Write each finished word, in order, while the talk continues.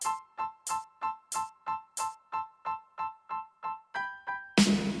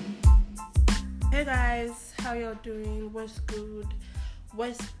Hey guys, how y'all doing? What's good?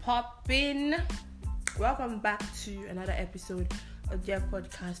 What's poppin'? Welcome back to another episode of their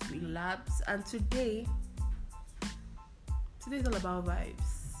podcast with Labs. And today's all about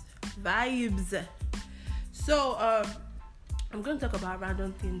vibes. So I'm going to talk about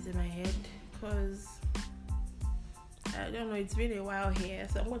random things in my head because I don't know, it's been a while here.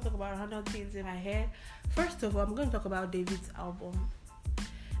 So I'm going to talk about random things in my head. First of all, I'm going to talk about David's album.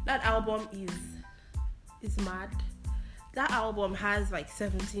 That album is mad. That album has like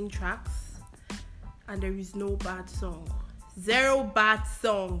 17 tracks and there is no bad song. Zero bad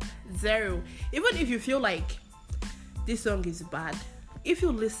song. Zero. Even if you feel like this song is bad, if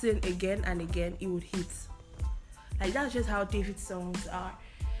you listen again and again, it would hit. Like, that's just how David's songs are.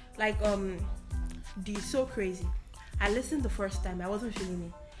 Like, the So Crazy. I listened the first time, I wasn't feeling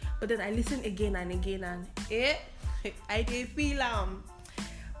it. But then I listened again and again and I did feel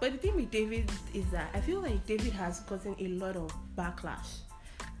But the thing with David is that I feel like David has gotten a lot of backlash.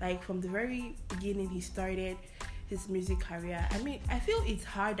 Like, from the very beginning he started his music career. I mean, I feel it's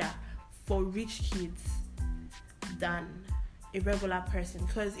harder for rich kids than a regular person.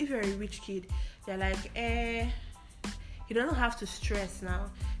 Because if you're a rich kid, they're like, he doesn't have to stress now.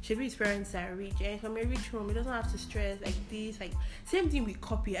 Maybe his parents are rich. And from a rich home, he doesn't have to stress like this. Like, same thing with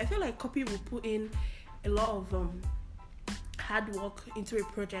Copy. I feel like Copy will put in a lot of hard work into a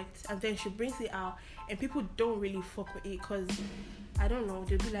project, and then she brings it out and people don't really fuck with it because I don't know,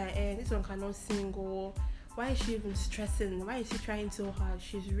 they'll be like, this one cannot sing, or why is she even stressing, why is she trying so hard,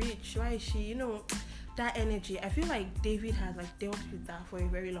 she's rich, why is she, that energy. I feel like David has like dealt with that for a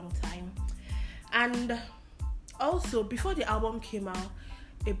very long time. And also, before the album came out,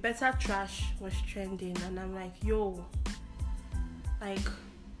 A Better Trash was trending, and I'm like, yo, like,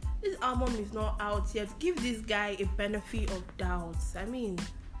 this album is not out yet. Give this guy a benefit of doubt. I mean,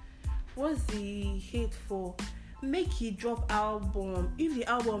 what's the hate for? Make he drop album. If the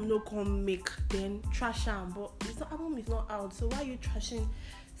album no come make, then trash him. But the album is not out, so why are you trashing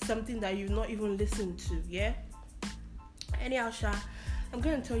something that you've not even listened to? Yeah. Anyhow, I'm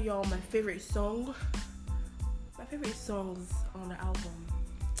gonna tell you all my favorite songs on the album.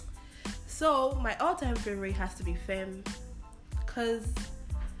 So my all-time favorite has to be Femme, cause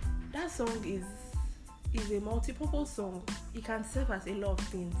that song is a multi-purpose song. It can serve as a lot of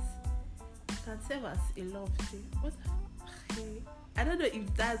things. What? Okay. I don't know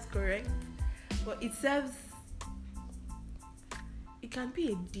if that's correct, but it can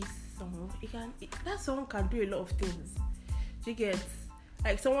be a diss song. That song can do a lot of things. You get,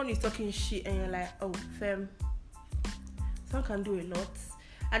 like, someone is talking shit and you're like, oh, Femme. Song can do a lot.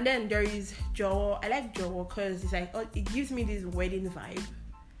 And then there is Jowo. I like Jowo because it's like, it gives me this wedding vibe.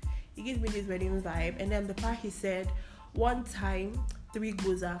 And then the part he said, one time, 3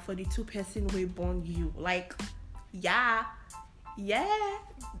 goza for the 2 person we born you. Like, yeah,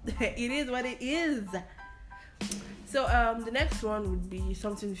 it is what it is. So the next one would be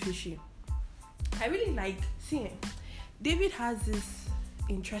Something Fishy. I really like seeing David has this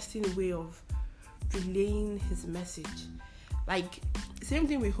interesting way of relaying his message. Like, same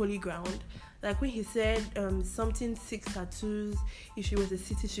thing with Holy Ground. Like when he said something 6 tattoos, if she was a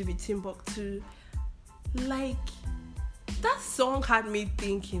city, she'd be Timbuktu. Like, that song had me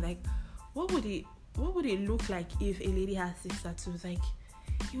thinking, like, what would it look like if a lady has 6 tattoos? Like,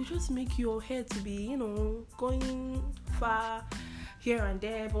 it would just make your head to be, going far here and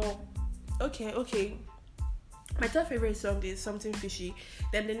there. But okay. My third favorite song is Something Fishy.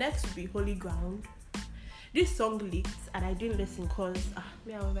 Then the next would be Holy Ground. This song leaked and I didn't listen because I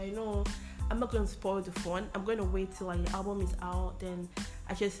was like, no, I'm not going to spoil the fun. I'm going to wait till the album is out. Then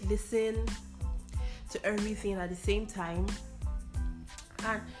I just listen to everything at the same time.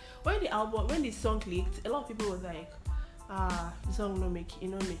 And when the song leaked, a lot of people was like, the song no make.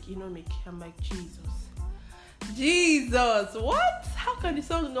 I'm like, Jesus, what? How can the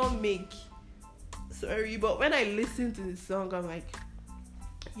song not make? Sorry, but when I listen to the song, I'm like,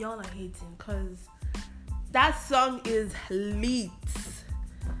 y'all are hating because that song is lit.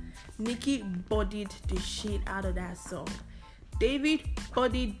 Nicki bodied the shit out of that song. David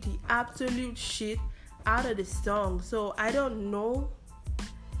bodied the absolute shit out of the song. So I don't know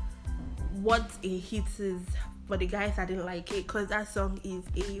what a hit is for the guys that didn't like it, because that song is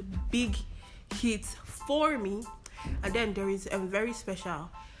a big hit for me. And then there is a very special.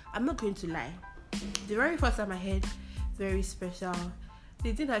 I'm not going to lie. The very first time I heard Very Special,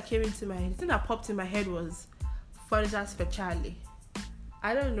 the thing that popped in my head was Forza Speciale.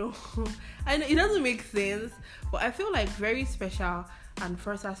 I don't know. I know it doesn't make sense, but I feel like Very Special and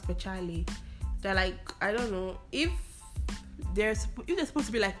Forza Speciale, they're like, I don't know, if if they're supposed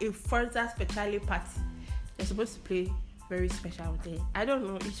to be like a further special party, they're supposed to play very special day. I don't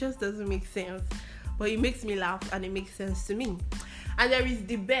know, it just doesn't make sense, but it makes me laugh and it makes sense to me. And there is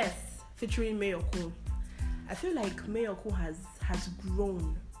The Best featuring Mayoko. I feel like Mayoko has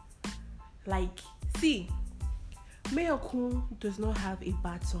grown. Like, see, Mayoko does not have a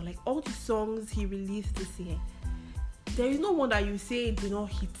bad song. Like, all the songs he released this year, there is no one that you say did not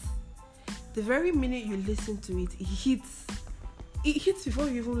hit. The very minute you listen to it, it hits. It hits before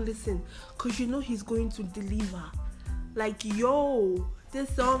you even listen, because you know he's going to deliver. Like, yo,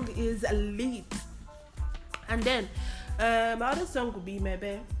 this song is lit. And then my other song would be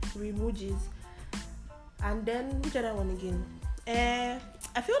Mebe, Remojis. And then which other one again?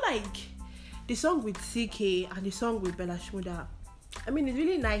 I feel like the song with CK and the song with Bella Shmurda. I mean, it's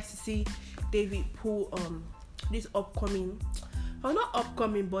really nice to see David pull this upcoming, or not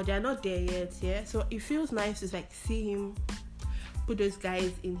upcoming, but they're not there yet, yeah. So it feels nice to like see him put those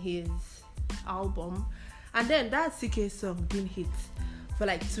guys in his album. And then that CK song didn't hit for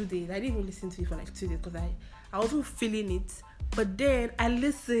like 2 days. I didn't even listen to it for like 2 days because I wasn't feeling it. But then I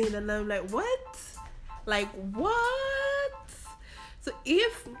listened and I'm like, what? Like, what? So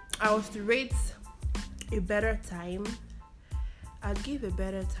if I was to rate A Better Time, I'd give A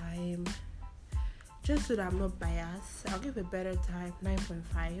Better Time, just so that I'm not biased, I'll give A Better Time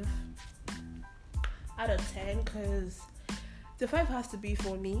 9.5 out of 10, because the 5 has to be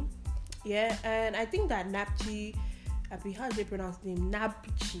for me. Yeah, and I think that Napchi, how do they pronounce the name?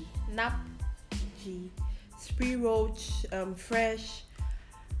 Napchi, Spree Roach, Fresh,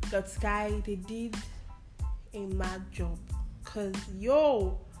 Dot Sky, they did a mad job. Cause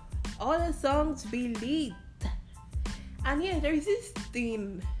yo, all the songs be lit. And yeah, there is this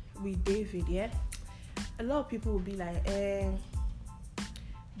thing with David, yeah. A lot of people will be like,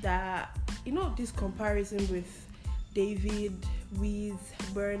 that, you know, this comparison with David, Wiz,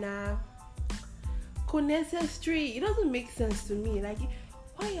 Burna, Unnecessary. It doesn't make sense to me. Like,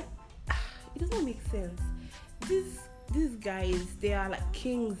 why? It doesn't make sense. These guys, they are like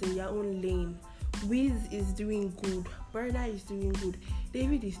kings in their own lane. Wiz is doing good, Burna is doing good,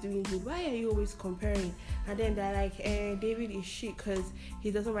 David is doing good. Why are you always comparing? And then they're like, David is shit because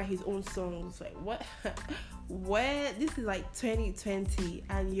he doesn't write his own songs. Like, what? Where? This is like 2020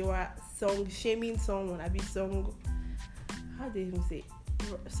 and you're song shaming someone. How do you even say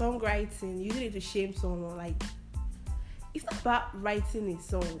songwriting? You need to shame someone. Like, it's not about writing a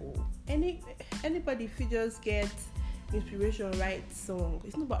song. Anybody if you just get inspiration, write song.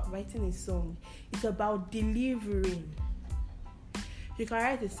 It's not about writing a song, it's about delivering. You can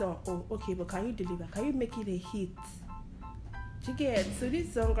write a song, oh okay, but can you deliver? Can you make it a hit? Do you get? So this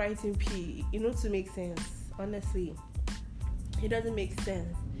songwriting to make sense, honestly, it doesn't make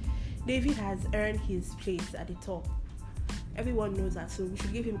sense. David has earned his place at the top. Everyone knows that, so we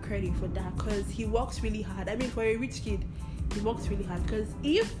should give him credit for that, because he works really hard. I mean, for a rich kid, he works really hard. Because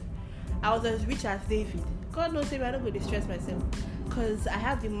if I was as rich as David, God knows, maybe I don't go to stress myself, because I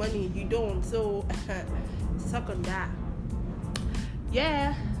have the money, you don't. So suck on that.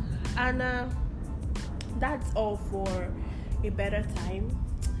 Yeah, and that's all for A Better Time.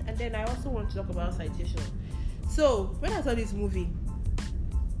 And then I also want to talk about Citation. So when I saw this movie,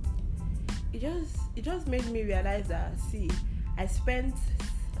 it just made me realize that, see, I spent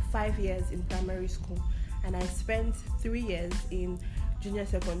 5 years in primary school and I spent 3 years in junior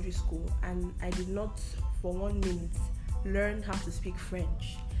secondary school, and I did not for 1 minute learn how to speak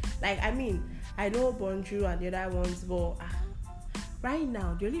French. Like, I mean, I know bonjour and the other ones, but right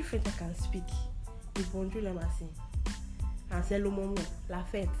now the only French I can speak is bonjour le matin and c'est le moment, la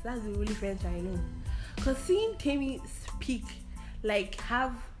fête. That's the only French I know. Because seeing Tammy speak, like,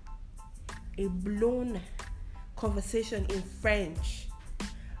 have a blown conversation in French,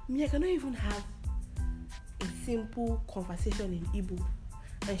 me, I cannot even have a simple conversation in Igbo,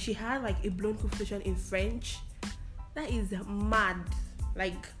 and she had like a blown conversation in French. That is mad.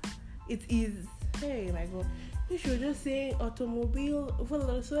 Like, it is. Hey, my God, you should just say automobile,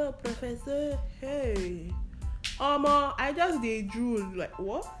 professor, professor. Hey, I just did drool. Like,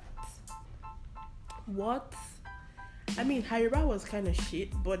 what? I mean, Harira was kind of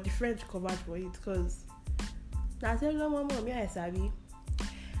shit, but the French covered for it, because that's a mama, me I sabi.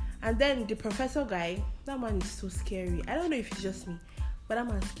 And then the professor guy, that man is so scary. I don't know if it's just me, but that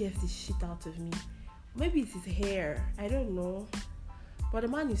man scares the shit out of me. Maybe it's his hair, I don't know. But the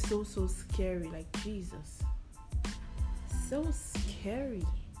man is so scary, like, Jesus. So scary.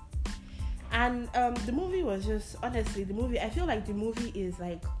 And the movie was just, honestly, I feel like the movie is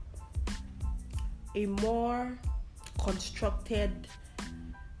like a more constructed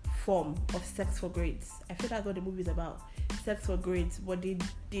form of sex for grades. I feel that's what the movie is about, sex for grades, but they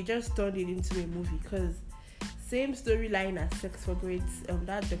just turned it into a movie, because same storyline as Sex for Grades,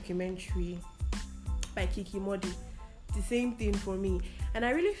 that documentary by Kiki Modi, the same thing for me. And I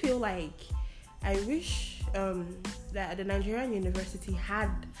really feel like I wish that the Nigerian university had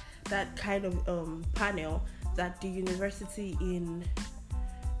that kind of panel that the university in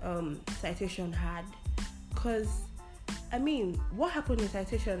Citation had, because I mean, what happened in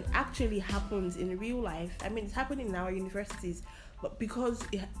Citation actually happens in real life. I mean, it's happening in our universities, but because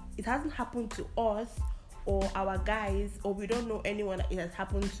it hasn't happened to us or our guys, or we don't know anyone that it has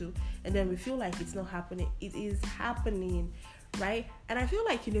happened to, and then we feel like it's not happening. It is happening, right? And I feel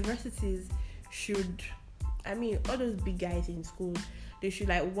like universities should, I mean, all those big guys in school, they should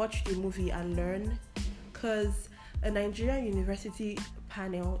like watch the movie and learn, because a Nigerian university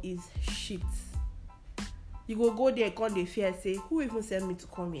panel is shit. You go there, come the fear, say, who even sent me to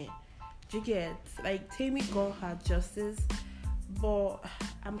come here? Do you get? Like, Tammy got her justice, but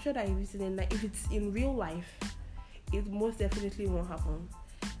I'm sure that if it's in real life, it most definitely won't happen.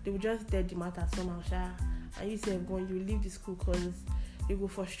 They will just dead the matter somehow, and you say, going, you leave the school because they will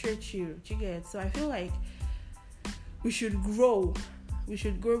frustrate you. Do you get? So I feel like we should grow. We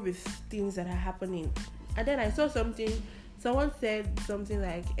should grow with things that are happening. And then I saw something. Someone said something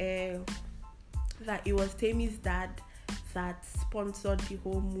like that it was Tammy's dad that sponsored the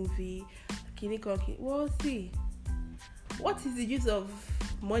whole movie. Well, see, what is the use of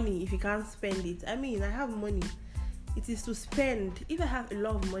money if you can't spend it? I mean, I have money. It is to spend. If I have a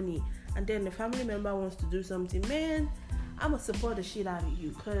lot of money and then the family member wants to do something, man, I'm gonna support the shit out of you,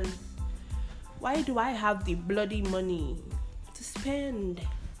 because why do I have the bloody money to spend?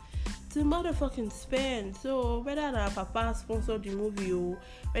 To motherfucking spend. So whether that papa sponsored the movie or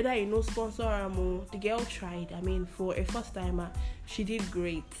whether you know sponsor the girl tried. I mean, for a first timer, she did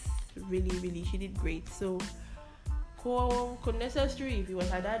great. Really, she did great. So could necessary if it was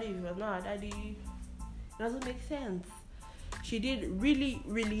her daddy, if it was not her daddy, it doesn't make sense. She did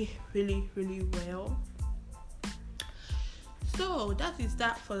really well. So that is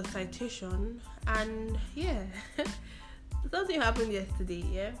that for the Citation. And yeah, something happened yesterday.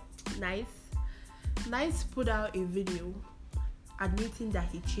 Yeah, Nice put out a video admitting that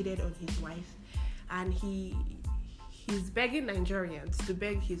he cheated on his wife, and he's begging Nigerians to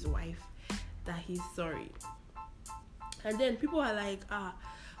beg his wife that he's sorry. And then people are like,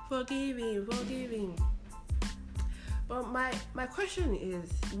 forgive him. But my question is,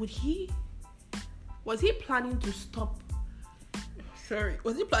 was he planning to stop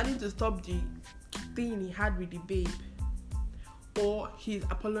the thing he had with the babe? Or he's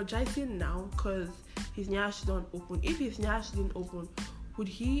apologizing now because his nyash don't open? If his nyash didn't open, would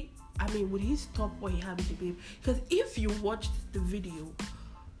he stop what he had with the babe? Because if you watched the video,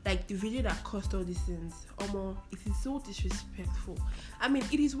 like the video that caused all these things, it is so disrespectful. I mean,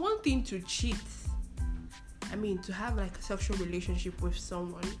 it is one thing to cheat. I mean, to have like a sexual relationship with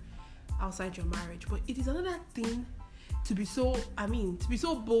someone outside your marriage, but it is another thing to be so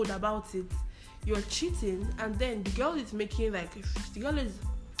bold about it. You're cheating, and then the girl is making a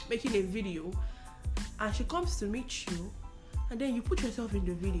video, and she comes to meet you, and then you put yourself in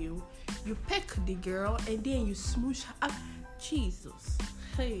the video, you peck the girl, and then you smoosh her. Jesus,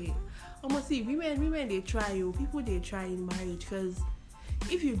 hey, almost see women they try you, people they try in marriage, because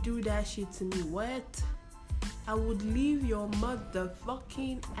if you do that shit to me, what? I would leave your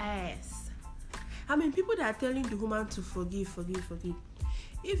motherfucking ass. I mean, people that are telling the woman to forgive.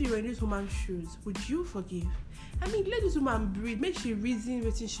 If you were in this woman's shoes, would you forgive? I mean, let this woman breathe. Make she reason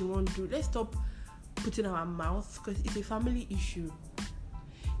what she want to do. Let's stop putting our mouth, because it's a family issue.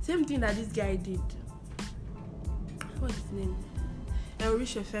 Same thing that this guy did. What's his name?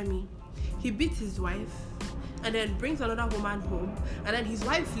 Elisha Femi. He beat his wife and then brings another woman home, and then his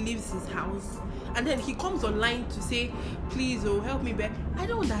wife leaves his house, and then he comes online to say, please, help me beg. I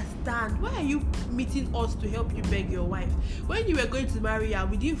don't understand. Why are you meeting us to help you beg your wife? When you were going to marry her,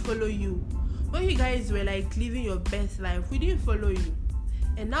 we didn't follow you. When you guys were like living your best life, we didn't follow you.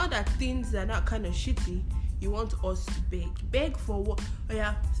 And now that things are not kind of shitty, you want us to beg. Beg for what? Oh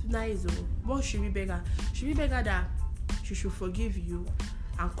yeah, nice. What should we beg her? Should we beg her that she should forgive you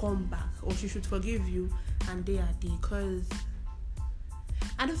and come back, or she should forgive you and they are there? Because,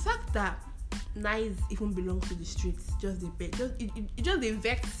 and the fact that Nice even belongs to the streets, it just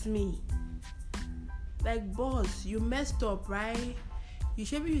vexed me. Like, boss, you messed up, right? You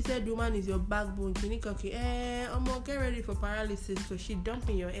said woman is your backbone. I'm gonna get ready for paralysis because she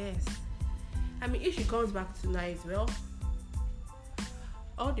dumping your ass. I mean, if she comes back tonight, well,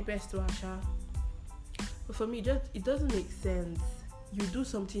 all the best to Asha. But for me, it doesn't make sense. you do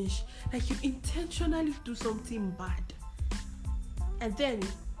something like you intentionally do something bad, and then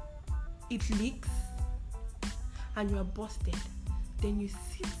it leaks and you are busted. Then you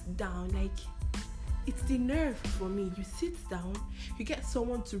sit down, like, it's the nerve for me. You sit down, you get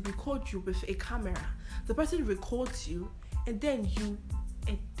someone to record you with a camera. The person records you, and then you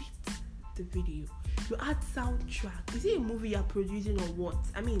edit the video. You add soundtrack. Is it a movie you're producing or what?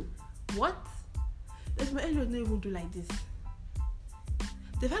 I mean, what? Does my editor not even do like this?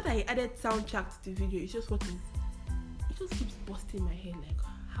 The fact that he added soundtrack to the video is just what is. It just keeps busting my head. Like,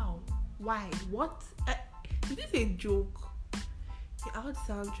 how? Why? What? Is this a joke? You add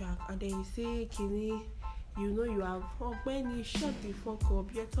soundtrack and then you say, Kini, you know you have. Oh, Benny, shut the fuck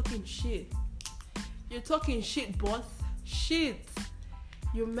up. You're talking shit. You're talking shit, boss. Shit.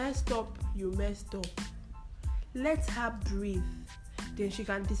 You messed up. Let her breathe. Then she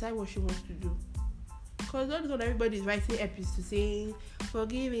can decide what she wants to do. Because that's what everybody's writing episodes saying,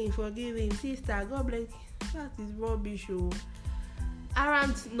 forgiving, sister, God bless. That is rubbish.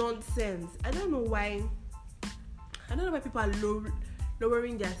 Arrant nonsense. I don't know why people are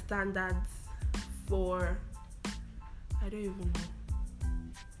lowering their standards for. I don't even know.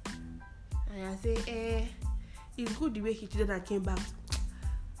 And I say, it's good the way he cheated and came back.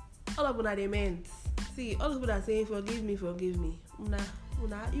 All of them they meant. See, all of people are saying, forgive me.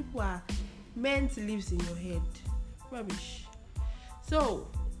 Una, people are meant lives in your head. Rubbish. So,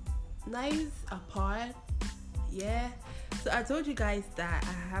 nice apart. Yeah. So I told you guys that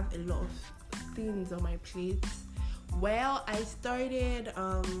I have a lot of things on my plate. Well, I started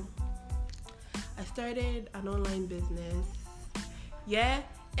an online business. Yeah.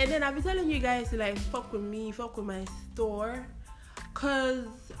 And then I've been telling you guys to like fuck with me, fuck with my store. Cause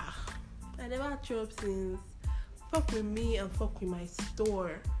I never chop since. Fuck with me and fuck with my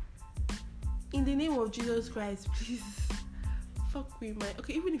store. In the name of Jesus Christ, please fuck with my.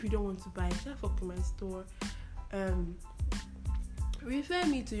 Okay, even if you don't want to buy, just fuck with my store. Refer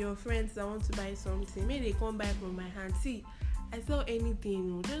me to your friends that want to buy something. Maybe they come buy from my hand. See, I sell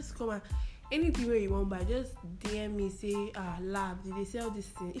anything. Just come and anything where you want buy. Just DM me. Say, lab, did they sell this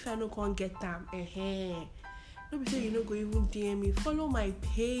thing? If I no can't get them, don't be saying you no go even DM me. Follow my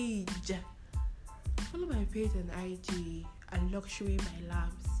page. Follow my page on IG and Luxury by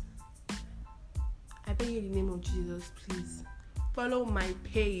Labs. I beg you in the name of Jesus, please follow my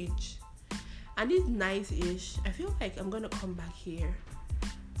page. And it's nice-ish. I feel like I'm gonna come back here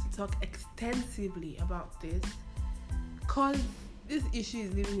to talk extensively about this, cause this issue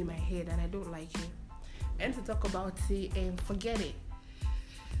is living in my head and I don't like it. And to talk about it and forget it.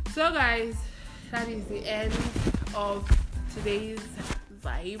 So guys, that is the end of today's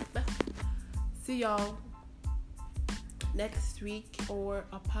vibe. See y'all next week or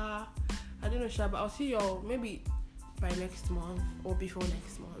I don't know, but I'll see y'all maybe by next month or before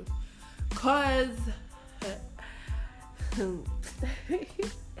next month. Cause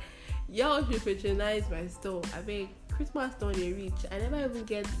y'all should patronize my store. I mean, Christmas don't they reach. I never even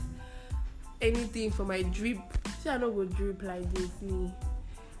get anything for my drip. See, I don't go drip like this. Me,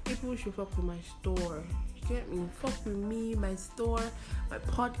 people should fuck with my store. You get me? Fuck with me, my store, my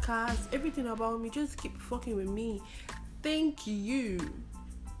podcast, everything about me. Just keep fucking with me. Thank you.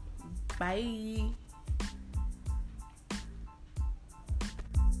 Bye.